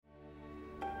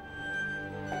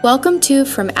Welcome to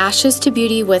From Ashes to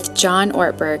Beauty with John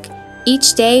Ortberg.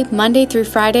 Each day, Monday through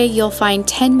Friday, you'll find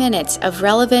 10 minutes of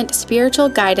relevant spiritual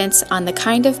guidance on the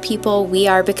kind of people we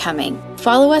are becoming.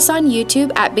 Follow us on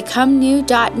YouTube at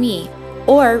becomenew.me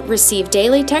or receive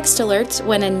daily text alerts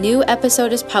when a new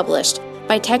episode is published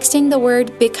by texting the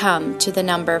word BECOME to the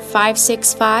number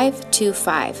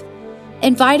 56525.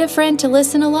 Invite a friend to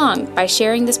listen along by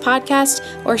sharing this podcast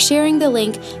or sharing the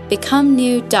link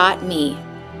becomenew.me.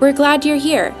 We're glad you're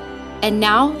here. And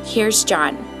now, here's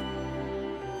John.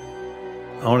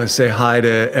 I want to say hi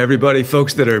to everybody,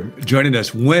 folks that are joining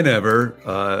us whenever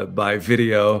by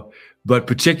video, but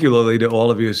particularly to all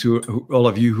of you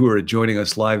who are joining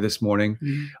us live this morning.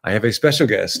 Mm-hmm. I have a special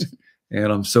guest,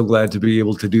 and I'm so glad to be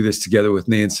able to do this together with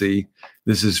Nancy.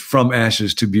 This is From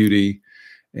Ashes to Beauty,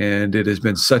 and it has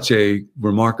been such a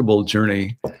remarkable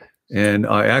journey. And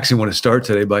I actually want to start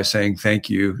today by saying thank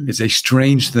you. It's a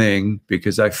strange thing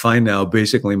because I find now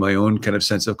basically my own kind of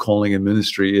sense of calling and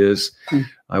ministry is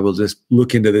I will just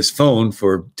look into this phone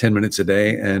for 10 minutes a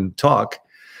day and talk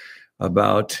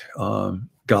about God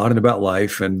and about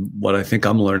life and what I think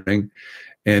I'm learning.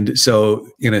 And so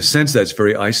in a sense, that's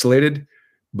very isolated,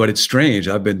 but it's strange.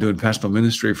 I've been doing pastoral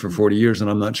ministry for 40 years, and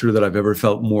I'm not sure that I've ever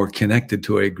felt more connected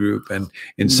to a group. And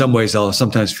in some ways, I'll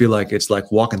sometimes feel like it's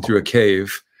like walking through a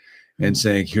cave and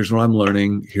saying, here's what I'm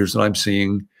learning, here's what I'm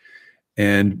seeing.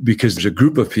 And because there's a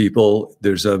group of people,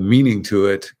 there's a meaning to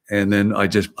it. And then I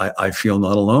feel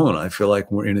not alone. I feel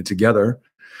like we're in it together.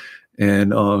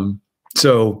 And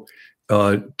so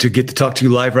to get to talk to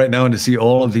you live right now and to see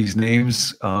all of these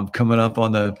names coming up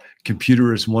on the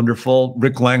computer is wonderful.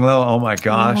 Rick Langlow, oh my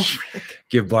gosh.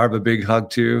 Give Barb a big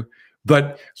hug too.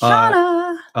 But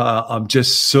I'm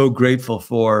just so grateful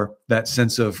for that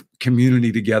sense of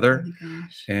community together. Oh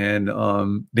and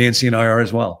Nancy and I are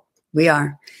as well. We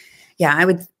are. Yeah,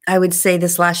 I would say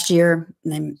this last year,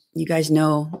 and you guys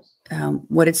know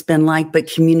what it's been like,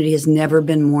 but community has never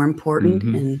been more important.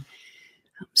 Mm-hmm. And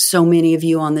so many of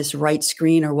you on this right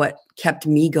screen are what kept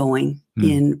me going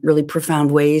in really profound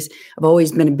ways. I've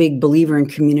always been a big believer in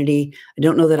community. I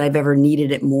don't know that I've ever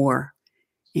needed it more.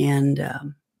 And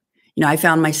I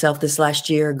found myself this last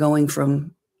year going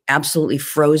from absolutely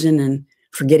frozen and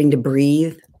forgetting to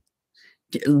breathe,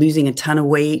 losing a ton of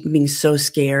weight, being so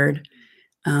scared,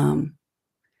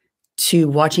 to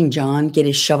watching John get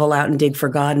his shovel out and dig for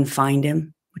God and find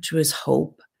him, which was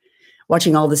hope.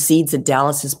 Watching all the seeds that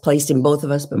Dallas has placed in both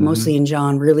of us, but mostly in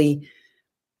John, really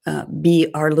be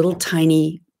our little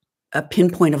tiny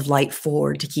pinpoint of light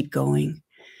forward to keep going.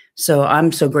 So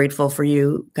I'm so grateful for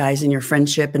you guys and your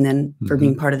friendship, and then for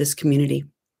being part of this community.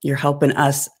 You're helping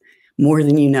us more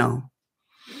than you know.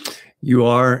 You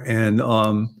are. And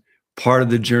part of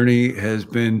the journey has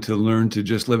been to learn to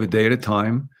just live a day at a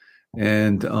time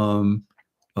and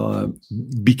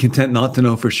be content not to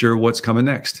know for sure what's coming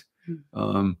next.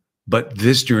 But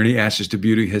this journey, Ashes to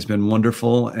Beauty, has been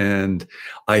wonderful. And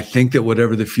I think that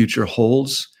whatever the future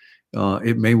holds,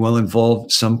 it may well involve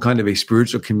some kind of a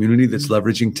spiritual community that's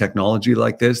leveraging technology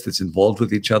like this, that's involved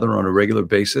with each other on a regular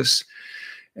basis.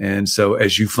 And so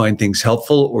as you find things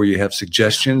helpful, or you have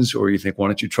suggestions, or you think, why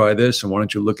don't you try this, and why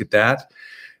don't you look at that?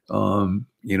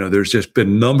 There's just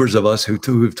been numbers of us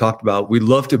who've talked about, we'd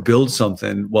love to build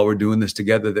something while we're doing this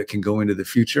together that can go into the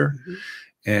future.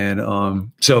 And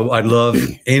so I'd love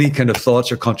any kind of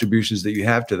thoughts or contributions that you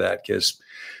have to that, because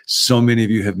so many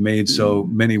of you have made so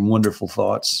many wonderful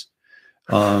thoughts.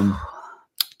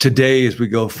 Today, as we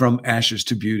go from ashes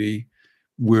to beauty,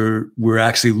 we're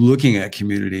actually looking at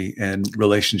community and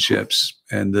relationships.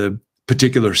 And the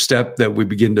particular step that we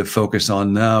begin to focus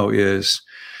on now is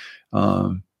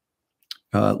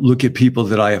look at people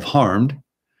that I have harmed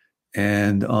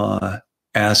and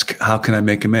ask, how can I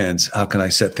make amends? How can I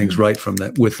set things right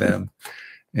with them?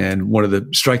 And one of the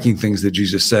striking things that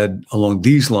Jesus said along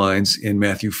these lines in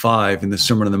Matthew 5 in the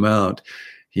Sermon on the Mount,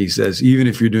 he says, even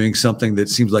if you're doing something that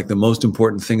seems like the most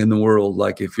important thing in the world,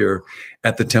 like if you're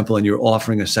at the temple and you're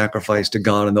offering a sacrifice to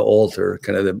God on the altar,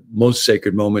 kind of the most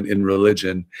sacred moment in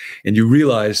religion, and you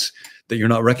realize that you're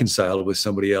not reconciled with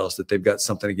somebody else, that they've got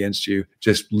something against you,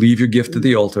 just leave your gift at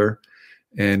the altar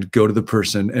and go to the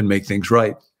person and make things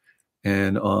right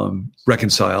and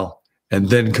reconcile, and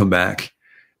then come back.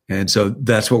 And so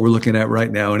that's what we're looking at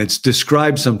right now. And it's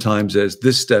described sometimes as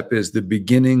this step is the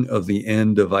beginning of the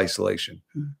end of isolation.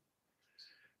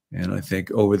 And I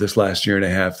think over this last year and a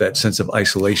half, that sense of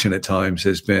isolation at times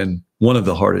has been one of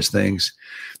the hardest things.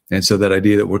 And so that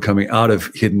idea that we're coming out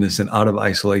of hiddenness and out of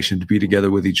isolation to be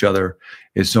together with each other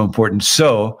is so important.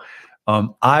 So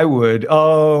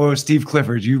Steve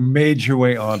Clifford, you made your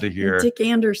way onto here. Dick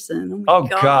Anderson. Oh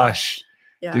gosh.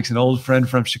 Yeah. Dick's an old friend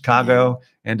from Chicago,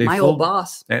 and my old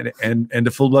boss, and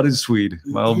a full-blooded Swede,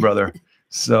 my old brother.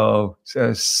 So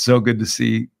good to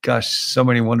see. Gosh, so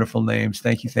many wonderful names.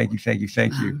 Thank you.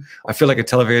 I feel like a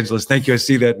televangelist. Thank you. I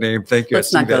see that name. Thank you.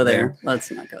 Let's not go there.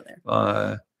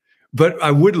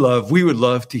 But we would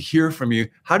love to hear from you.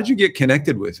 How did you get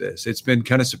connected with this? It's been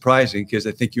kind of surprising because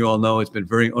I think you all know it's been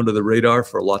very under the radar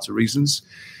for lots of reasons.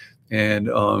 And,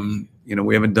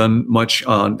 we haven't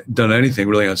done anything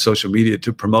really on social media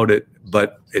to promote it,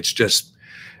 but it's just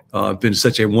been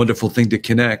such a wonderful thing to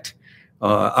connect.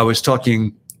 I was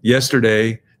talking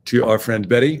yesterday to our friend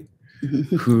Betty,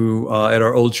 who at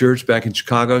our old church back in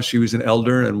Chicago, she was an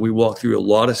elder, and we walked through a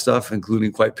lot of stuff,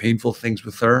 including quite painful things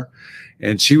with her.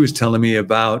 And she was telling me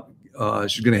about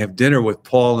she's going to have dinner with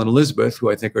Paul and Elizabeth,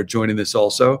 who I think are joining this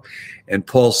also. And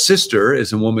Paul's sister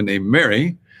is a woman named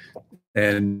Mary,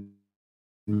 and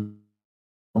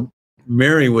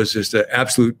Mary was just an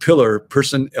absolute pillar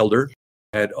person, elder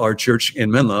at our church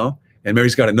in Menlo. And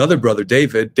Mary's got another brother,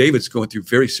 David. David's going through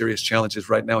very serious challenges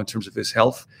right now in terms of his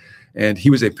health. And he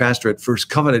was a pastor at First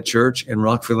Covenant Church in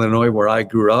Rockville, Illinois, where I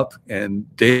grew up.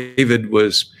 And David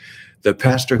was the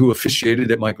pastor who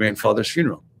officiated at my grandfather's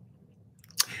funeral.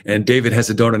 And David has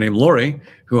a daughter named Lori,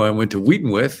 who I went to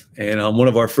Wheaton with. And on one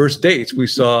of our first dates, we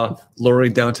saw Lori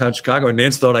downtown Chicago. And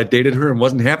Nance thought I dated her and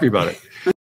wasn't happy about it.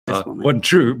 Wasn't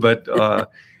true. But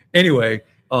anyway,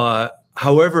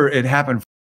 however it happened,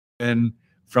 and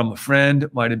from a friend,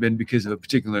 might have been because of a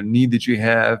particular need that you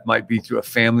have, might be through a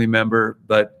family member.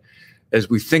 But as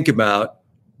we think about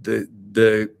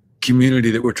the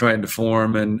community that we're trying to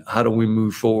form and how do we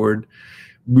move forward,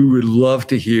 we would love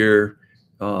to hear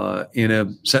in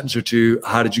a sentence or two,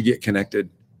 how did you get connected?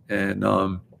 And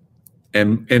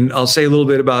I'll say a little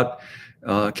bit about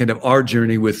kind of our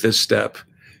journey with this step.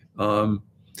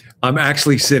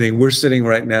 We're sitting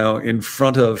right now in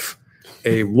front of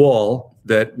a wall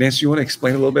that, Nancy, you want to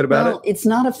explain a little bit about it? It's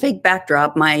not a fake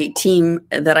backdrop. My team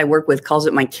that I work with calls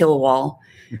it my kill wall,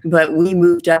 but we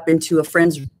moved up into a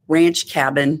friend's ranch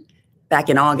cabin back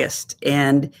in August,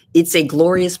 and it's a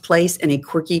glorious place and a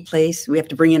quirky place. We have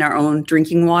to bring in our own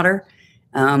drinking water.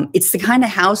 It's the kind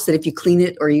of house that if you clean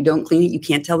it or you don't clean it, you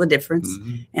can't tell the difference.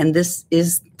 Mm-hmm. And this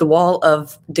is the wall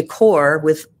of decor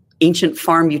with ancient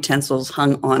farm utensils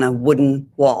hung on a wooden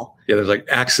wall. Yeah, there's like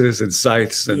axes and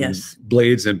scythes and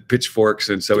blades and pitchforks.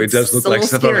 And so it does look like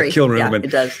stuff out of a kiln room. Yeah, and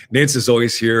it does. Nance is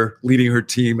always here leading her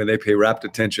team, and they pay rapt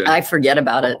attention. I forget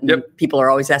about it. Yep. People are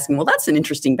always asking, well, that's an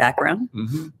interesting background.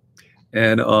 Mm-hmm.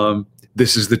 And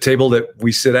this is the table that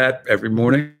we sit at every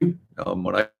morning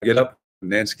when I get up.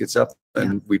 Nance gets up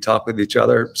and we talk with each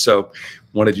other. So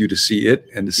wanted you to see it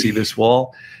and to see this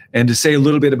wall and to say a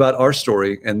little bit about our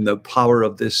story and the power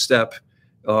of this step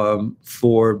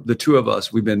for the two of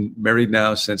us. We've been married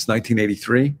now since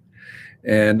 1983.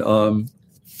 And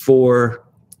for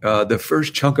the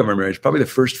first chunk of our marriage, probably the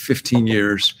first 15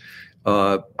 years,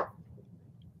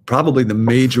 probably the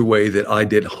major way that I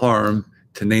did harm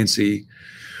to Nancy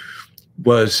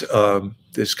was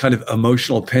this kind of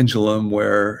emotional pendulum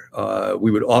where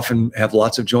we would often have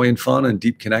lots of joy and fun and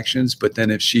deep connections. But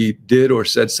then if she did or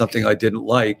said something I didn't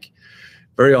like,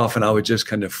 very often I would just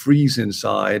kind of freeze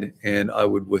inside and I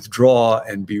would withdraw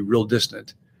and be real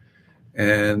distant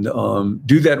and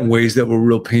do that in ways that were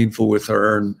real painful with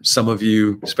her. And some of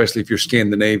you, especially if you're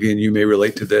Scandinavian, you may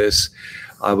relate to this.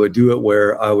 I would do it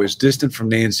where I was distant from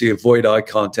Nancy, avoid eye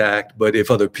contact. But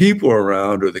if other people were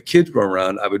around or the kids were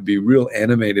around, I would be real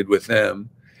animated with them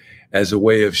as a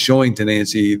way of showing to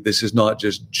Nancy, this is not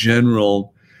just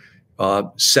general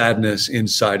sadness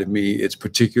inside of me. It's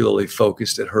particularly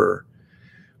focused at her.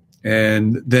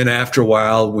 And then after a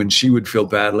while, when she would feel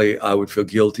badly, I would feel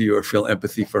guilty or feel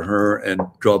empathy for her and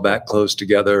draw back close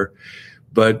together.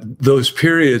 But those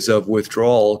periods of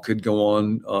withdrawal could go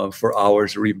on for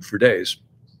hours or even for days.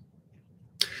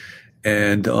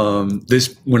 And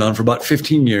this went on for about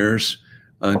 15 years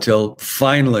until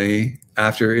finally,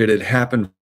 after it had happened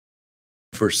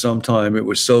for some time, it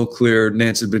was so clear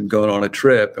Nancy had been going on a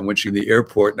trip. And when she was in the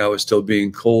airport and I was still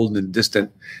being cold and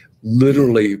distant,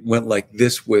 literally went like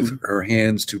this with her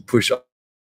hands to push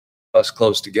us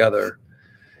close together.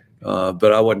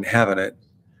 But I wasn't having it.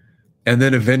 And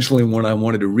then eventually when I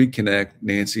wanted to reconnect,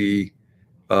 Nancy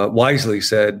wisely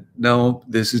said, no,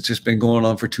 this has just been going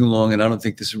on for too long. And I don't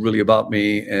think this is really about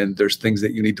me. And there's things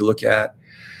that you need to look at.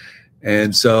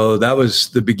 And so that was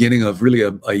the beginning of really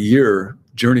a year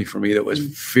journey for me that was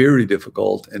very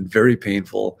difficult and very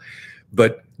painful.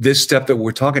 But this step that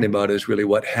we're talking about is really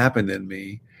what happened in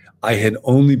me. I had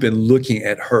only been looking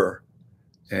at her.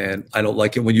 And I don't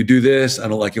like it when you do this. I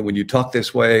don't like it when you talk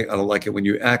this way. I don't like it when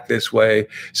you act this way.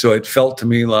 So it felt to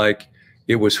me like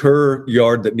It was her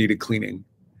yard that needed cleaning.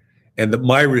 And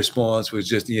my response was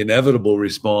just the inevitable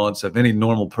response of any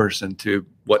normal person to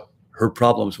what her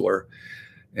problems were.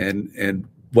 And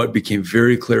what became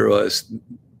very clear was,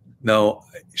 no,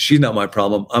 she's not my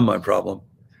problem. I'm my problem.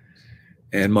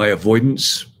 And my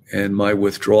avoidance and my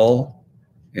withdrawal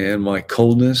and my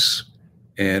coldness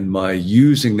and my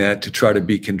using that to try to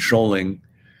be controlling,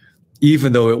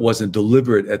 even though it wasn't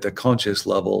deliberate at the conscious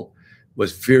level,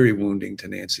 was very wounding to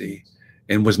Nancy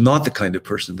and was not the kind of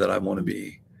person that I want to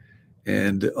be.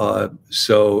 And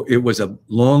so it was a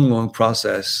long, long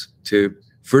process to,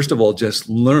 first of all, just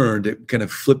learn to kind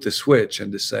of flip the switch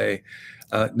and to say,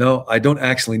 no, I don't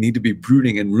actually need to be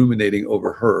brooding and ruminating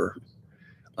over her.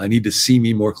 I need to see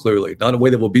me more clearly, not in a way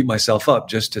that will beat myself up,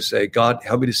 just to say, God,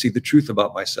 help me to see the truth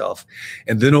about myself.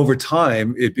 And then over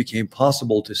time, it became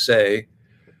possible to say,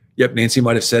 yep, Nancy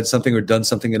might have said something or done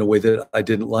something in a way that I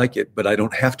didn't like it, but I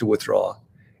don't have to withdraw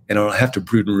and I don't have to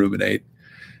brood and ruminate.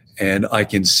 And I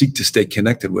can seek to stay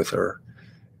connected with her.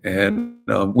 And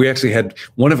we actually had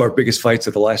one of our biggest fights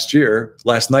of the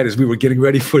last night as we were getting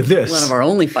ready for this. One of our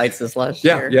only fights this last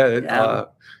year.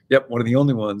 Yep, one of the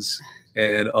only ones.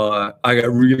 And I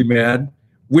got really mad,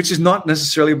 which is not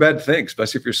necessarily a bad thing,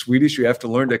 especially if you're Swedish. You have to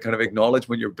learn to kind of acknowledge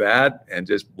when you're bad and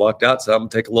just walked out. So I'm going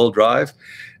to take a little drive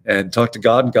and talk to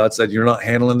God. And God said, you're not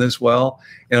handling this well.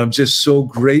 And I'm just so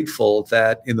grateful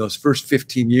that in those first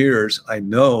 15 years, I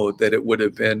know that it would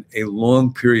have been a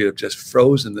long period of just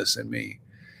frozenness in me.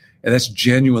 And that's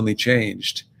genuinely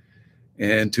changed.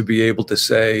 And to be able to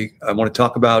say, I want to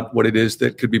talk about what it is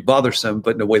that could be bothersome,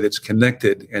 but in a way that's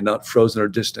connected and not frozen or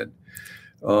distant,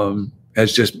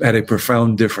 has just had a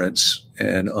profound difference.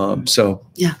 And so.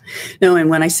 Yeah. No, and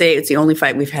when I say it's the only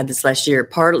fight we've had this last year,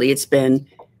 partly it's been,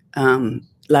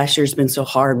 last year's been so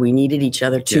hard. We needed each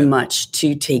other too much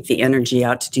to take the energy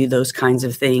out to do those kinds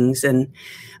of things. And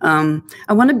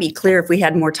I want to be clear, if we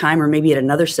had more time or maybe at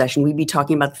another session, we'd be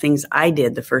talking about the things I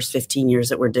did the first 15 years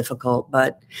that were difficult.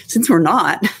 But since we're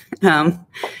not, I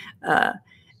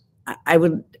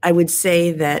would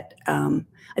say that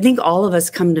I think all of us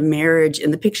come to marriage,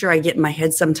 and the picture I get in my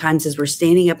head sometimes is we're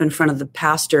standing up in front of the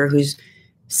pastor who's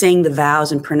saying the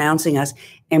vows and pronouncing us,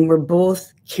 and we're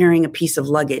both carrying a piece of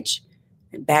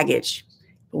baggage.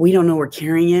 But we don't know we're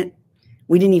carrying it.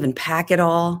 We didn't even pack it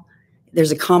all.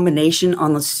 There's a combination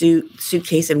on the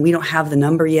suitcase, and we don't have the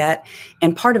number yet.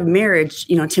 And part of marriage,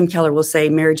 Tim Keller will say,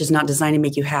 marriage is not designed to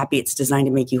make you happy. It's designed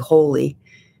to make you holy.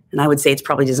 And I would say it's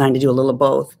probably designed to do a little of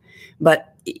both. But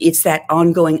it's that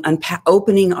ongoing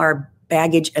opening our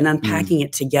baggage and unpacking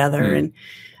it together. And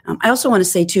I also want to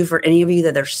say, too, for any of you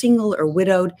that are single or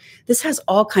widowed, this has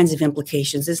all kinds of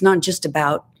implications. It's not just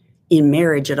about in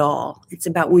marriage at all. It's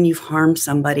about when you've harmed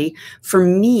somebody. For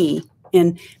me,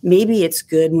 and maybe it's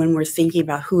good when we're thinking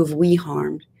about who have we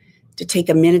harmed, to take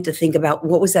a minute to think about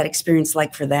what was that experience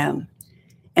like for them.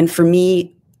 And for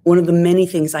me, one of the many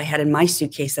things I had in my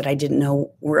suitcase that I didn't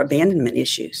know were abandonment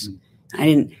issues. I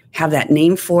didn't have that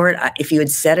name for it. If you had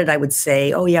said it, I would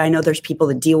say, oh yeah, I know there's people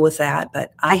that deal with that,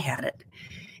 but I had it.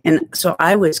 And so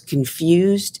I was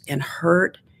confused and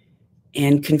hurt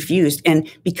and confused.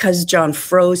 And because John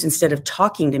froze instead of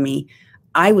talking to me,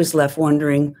 I was left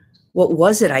wondering, what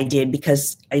was it I did?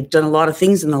 Because I've done a lot of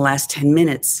things in the last 10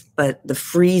 minutes, but the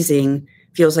freezing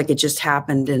feels like it just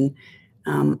happened. And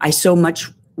I so much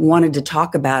wanted to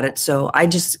talk about it. So I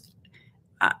just,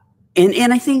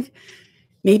 and I think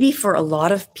maybe for a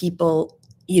lot of people,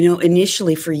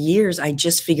 initially for years, I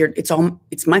just figured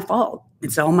it's my fault.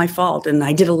 It's all my fault. And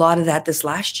I did a lot of that this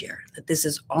last year, that this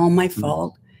is all my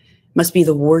fault. Must be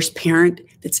the worst parent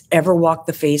that's ever walked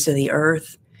the face of the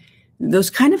earth.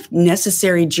 Those kind of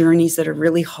necessary journeys that are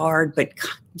really hard, but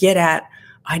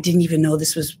I didn't even know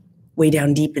this was way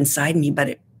down deep inside me, but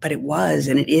it was,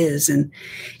 and it is. And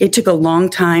it took a long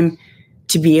time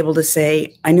to be able to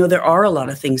say, I know there are a lot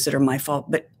of things that are my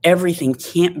fault, but everything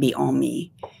can't be all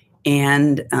me.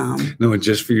 And no, and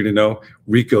just for you to know,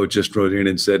 Rico just wrote in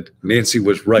and said, Nancy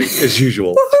was right as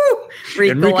usual.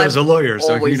 And Rico's a lawyer,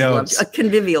 so he knows. A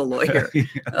convivial lawyer.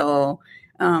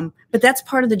 But that's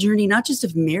part of the journey, not just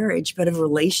of marriage, but of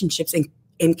relationships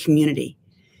and community,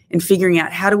 and figuring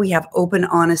out how do we have open,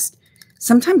 honest,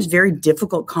 sometimes very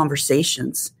difficult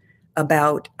conversations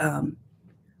about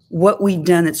what we've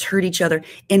done that's hurt each other.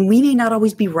 And we may not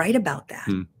always be right about that.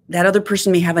 That other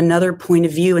person may have another point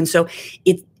of view. And so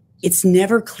it's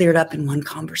never cleared up in one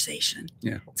conversation.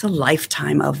 Yeah. It's a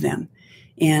lifetime of them.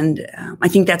 And I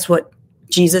think that's what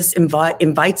Jesus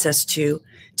invites us to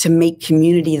make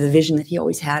community the vision that he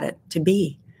always had it to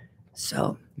be.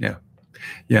 So. Yeah.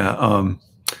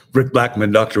 Rick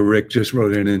Blackman, Dr. Rick, just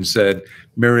wrote in and said,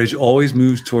 marriage always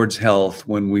moves towards health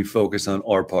when we focus on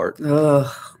our part.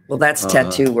 Oh, well, that's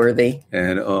tattoo worthy.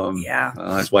 And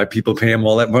that's why people pay him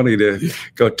all that money to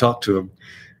go talk to him.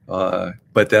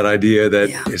 But that idea that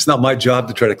it's not my job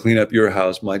to try to clean up your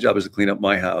house. My job is to clean up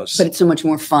my house. But it's so much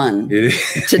more fun to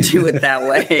do it that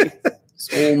way.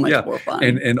 So much more fun.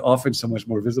 And often so much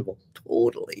more visible.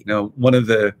 Totally. One of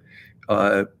the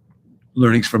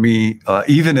learnings for me,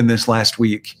 even in this last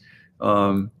week,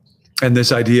 and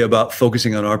this idea about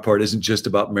focusing on our part isn't just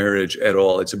about marriage at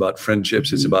all. It's about friendships.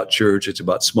 Mm-hmm. It's about church. It's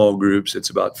about small groups. It's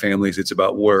about families. It's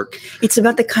about work. It's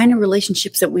about the kind of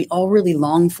relationships that we all really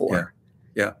long for.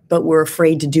 Yeah. But we're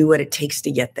afraid to do what it takes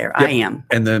to get there. Yeah. I am.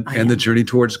 And the journey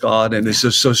towards God. And it's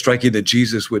just so striking that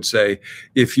Jesus would say,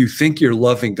 if you think you're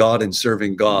loving God and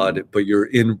serving God, but you're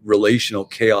in relational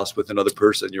chaos with another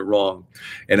person, you're wrong.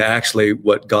 And actually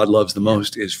what God loves the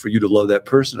most is for you to love that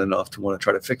person enough to want to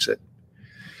try to fix it.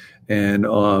 And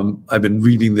I've been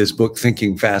reading this book,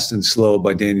 Thinking Fast and Slow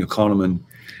by Daniel Kahneman.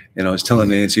 And I was telling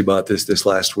Nancy about this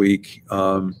last week.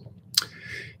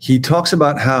 He talks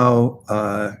about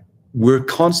how we're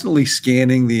constantly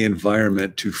scanning the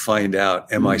environment to find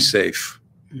out, am I safe?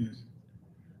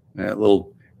 That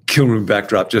little kill room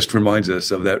backdrop just reminds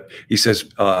us of that. He says,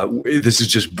 this is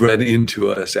just bred into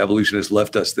us. Evolution has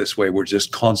left us this way. We're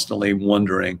just constantly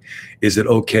wondering, is it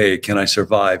okay? Can I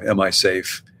survive? Am I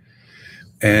safe?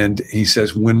 And he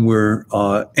says, when we're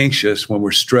anxious, when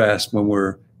we're stressed, when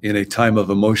we're in a time of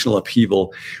emotional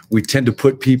upheaval, we tend to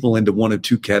put people into one of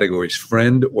two categories,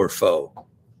 friend or foe.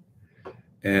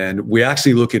 And we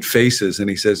actually look at faces, and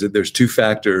he says that there's two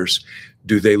factors.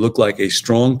 Do they look like a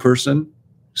strong person?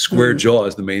 Square jaw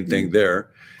is the main thing there.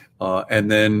 And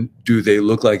then do they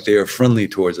look like they are friendly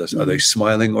towards us? Are they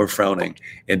smiling or frowning?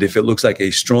 And if it looks like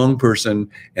a strong person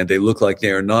and they look like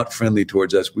they are not friendly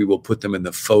towards us, we will put them in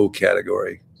the foe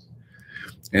category.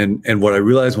 And what I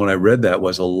realized when I read that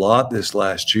was a lot this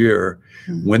last year,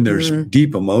 when there's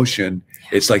deep emotion,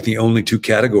 it's like the only two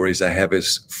categories I have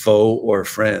is foe or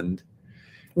friend.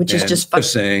 Which is just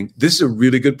saying, this is a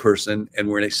really good person and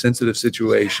we're in a sensitive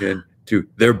situation to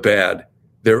they're bad.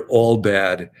 They're all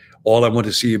bad. All I want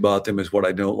to see about them is what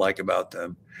I don't like about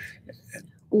them.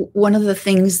 One of the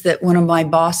things that one of my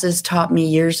bosses taught me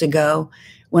years ago,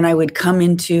 when I would come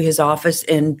into his office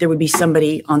and there would be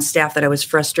somebody on staff that I was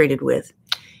frustrated with,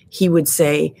 he would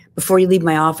say, before you leave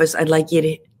my office, I'd like you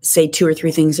to say 2 or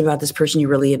 3 things about this person you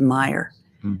really admire.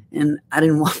 And I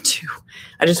didn't want to.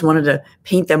 I just wanted to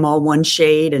paint them all one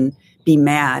shade and be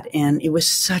mad. And it was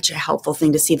such a helpful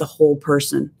thing to see the whole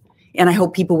person. And I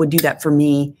hope people would do that for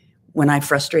me when I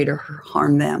frustrate or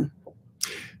harm them.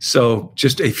 So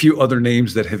just a few other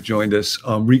names that have joined us.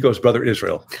 Rico's brother,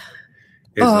 Israel.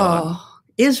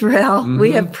 Israel. Mm-hmm.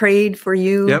 We have prayed for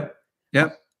you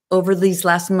Yep. over these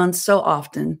last months so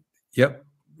often. Yep.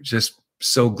 Just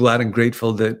so glad and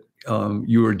grateful that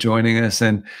you were joining us.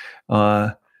 And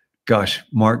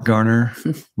Mark Garner.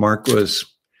 Mark was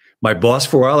my boss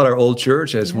for a while at our old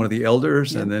church as one of the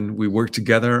elders. And then we worked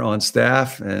together on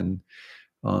staff and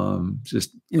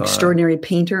just an extraordinary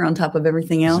painter on top of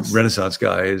everything else. Renaissance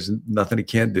guy is nothing he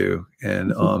can't do.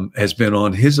 And has been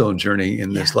on his own journey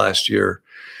in this last year,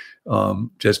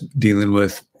 just dealing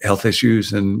with health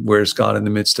issues and where's God in the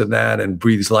midst of that and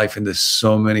breathes life into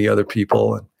so many other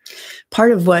people. And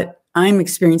part of what I'm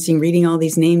experiencing reading all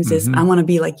these names is I want to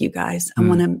be like you guys. I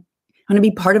want to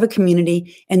be part of a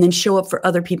community and then show up for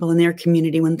other people in their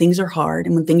community when things are hard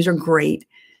and when things are great.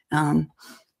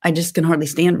 I just can hardly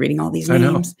stand reading all these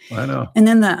names. I know. And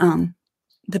then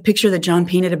the picture that John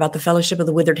painted about the fellowship of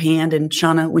the withered hand, and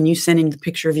Shauna, when you sent in the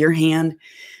picture of your hand,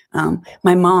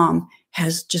 my mom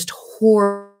has just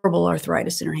horrible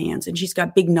arthritis in her hands, and she's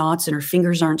got big knots, and her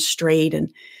fingers aren't straight,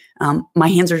 and my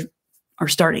hands are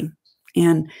starting.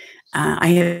 And I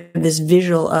have this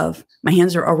visual of my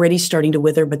hands are already starting to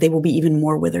wither, but they will be even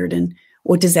more withered. And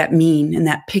what does that mean? And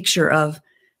that picture of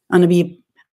I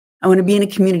want to be in a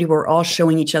community where we're all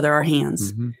showing each other our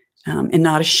hands and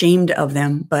not ashamed of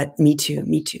them, but me too,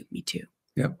 me too, me too.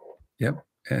 Yep.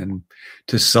 And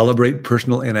to celebrate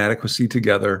personal inadequacy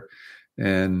together.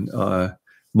 And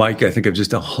Mike, I think of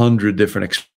just 100 different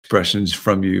expressions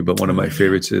from you, but one of my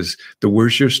favorites is the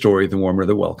worse your story, the warmer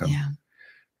the welcome. Yeah.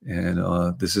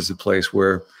 And this is a place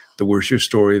where the worse your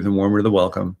story, the warmer the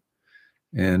welcome.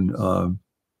 And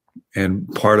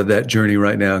part of that journey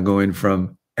right now, going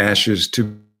from ashes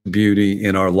to beauty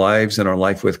in our lives and our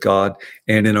life with God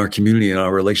and in our community and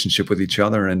our relationship with each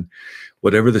other. And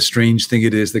whatever the strange thing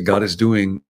it is that God is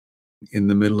doing in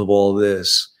the middle of all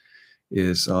this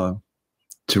is to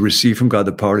receive from God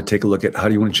the power to take a look at, how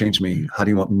do you want to change me? How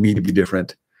do you want me to be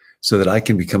different? so that I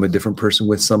can become a different person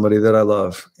with somebody that I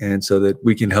love, and so that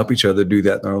we can help each other do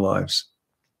that in our lives.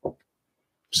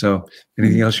 So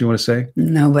anything else you want to say?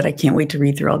 No, but I can't wait to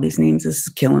read through all these names. This is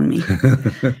killing me.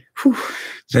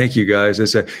 Thank you,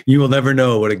 guys. You will never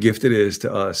know what a gift it is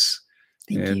to us.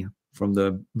 Thank you. From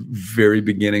the very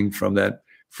beginning, from that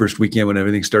first weekend when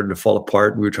everything started to fall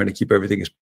apart, we were trying to keep everything as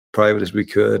private as we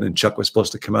could. And Chuck was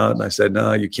supposed to come out. And I said,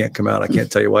 no, you can't come out. I can't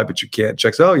tell you why, but you can't.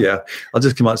 Chuck said, oh yeah, I'll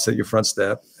just come out and sit at your front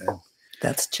step. And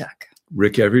that's Chuck.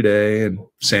 Rick every day. And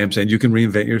Sam saying, you can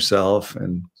reinvent yourself.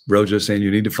 And Roja saying,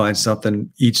 you need to find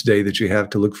something each day that you have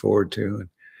to look forward to. And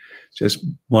just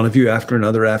one of you after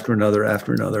another,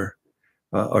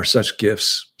 are such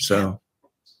gifts. So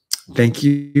thank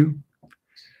you.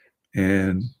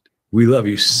 And we love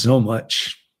you so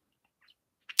much.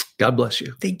 God bless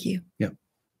you. Thank you. Yeah.